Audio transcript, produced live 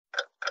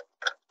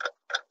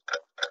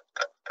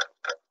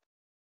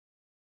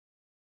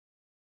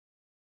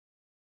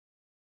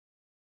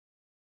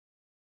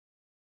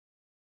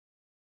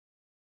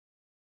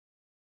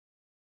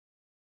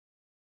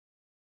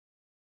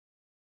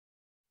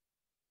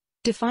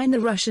Define the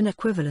Russian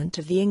equivalent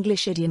of the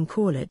English idiom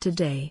call it a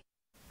day.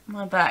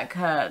 My back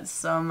hurts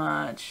so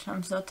much.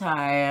 I'm so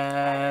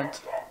tired.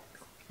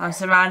 I'm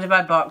surrounded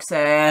by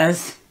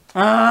boxes.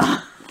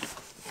 Ah.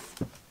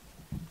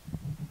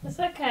 It's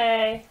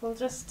okay. We'll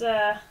just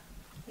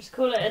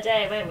call it a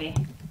day, won't we?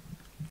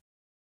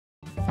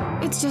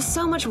 It's just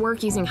so much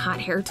work using hot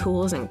hair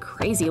tools and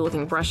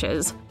crazy-looking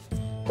brushes.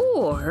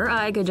 Or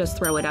I could just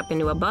throw it up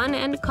into a bun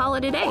and call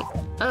it a day.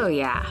 Oh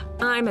yeah,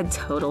 I'm a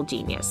total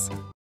genius.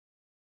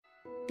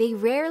 They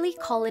rarely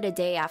call it a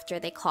day after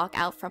they clock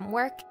out from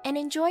work and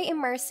enjoy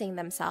immersing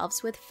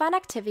themselves with fun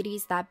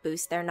activities that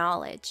boost their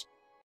knowledge.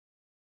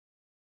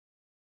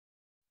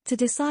 To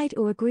decide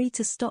or agree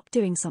to stop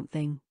doing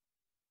something.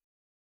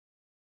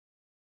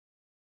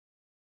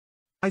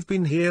 I've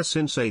been here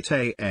since 8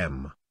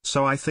 a.m.,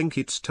 so I think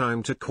it's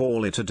time to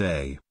call it a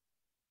day.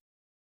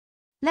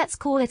 Let's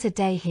call it a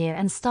day here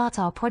and start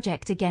our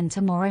project again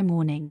tomorrow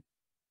morning.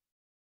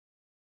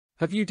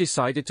 Have you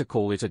decided to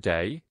call it a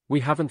day? We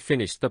haven't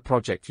finished the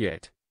project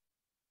yet.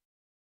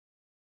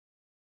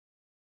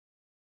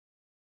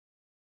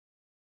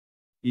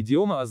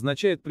 Идиома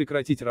означает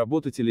прекратить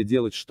работать или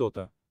делать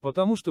что-то,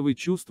 потому что вы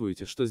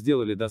чувствуете, что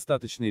сделали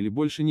достаточно или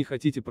больше не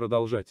хотите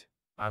продолжать.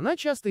 Она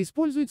часто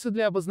используется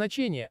для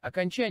обозначения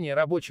окончания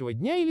рабочего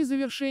дня или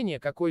завершения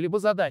какой-либо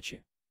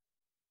задачи.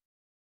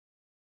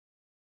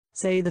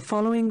 Say the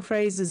following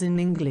phrases in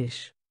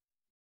English.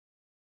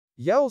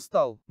 Я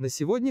устал, на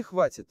сегодня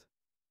хватит.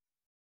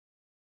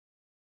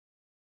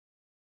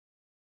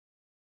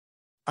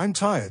 I'm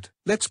tired,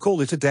 let's call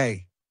it a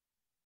day.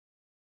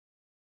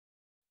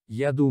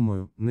 Я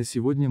думаю, на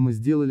сегодня мы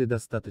сделали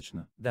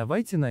достаточно.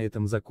 Давайте на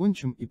этом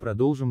закончим и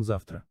продолжим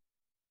завтра.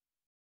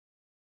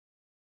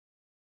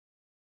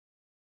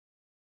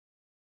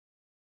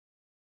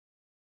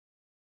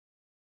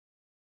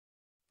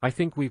 I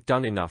think we've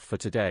done enough for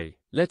today.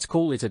 Let's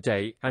call it a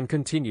day and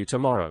continue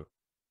tomorrow.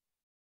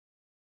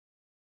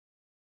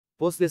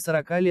 После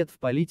 40 лет в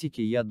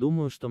политике я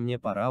думаю, что мне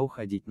пора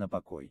уходить на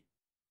покой.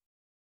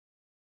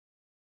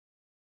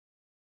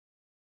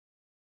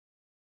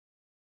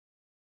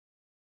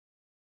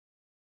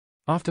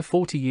 After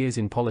 40 years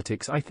in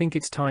politics, I think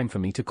it's time for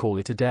me to call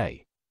it a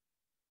day.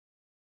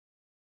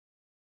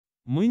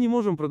 Мы не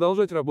можем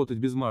продолжать работать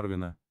без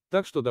Марвина,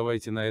 так что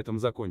давайте на этом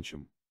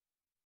закончим.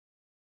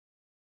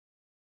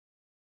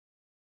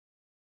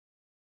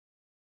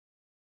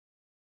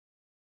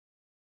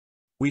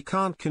 We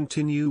can't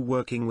continue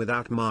working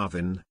without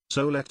Marvin,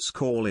 so let's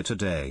call it a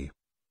day.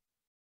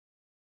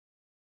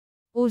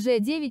 Уже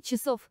 9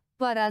 часов,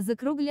 пора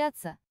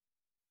закругляться.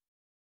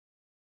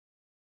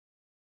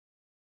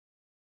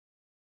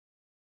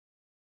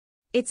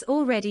 It's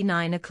already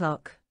 9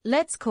 o'clock.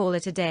 Let's call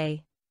it a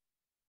day.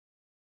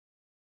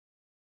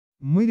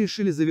 Мы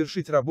решили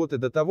завершить работы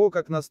до того,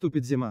 как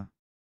наступит зима.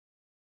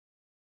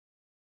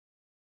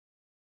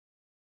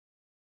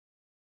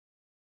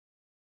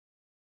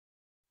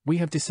 We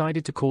have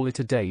decided to call it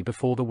a day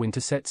before the winter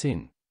sets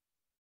in.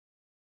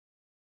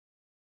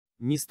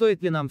 Не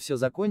стоит ли нам все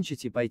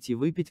закончить и пойти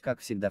выпить, как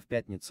всегда в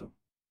пятницу?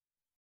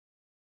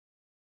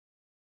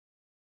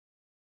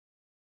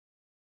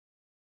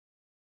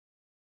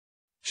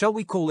 Shall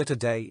we call it a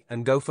day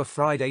and go for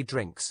Friday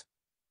drinks?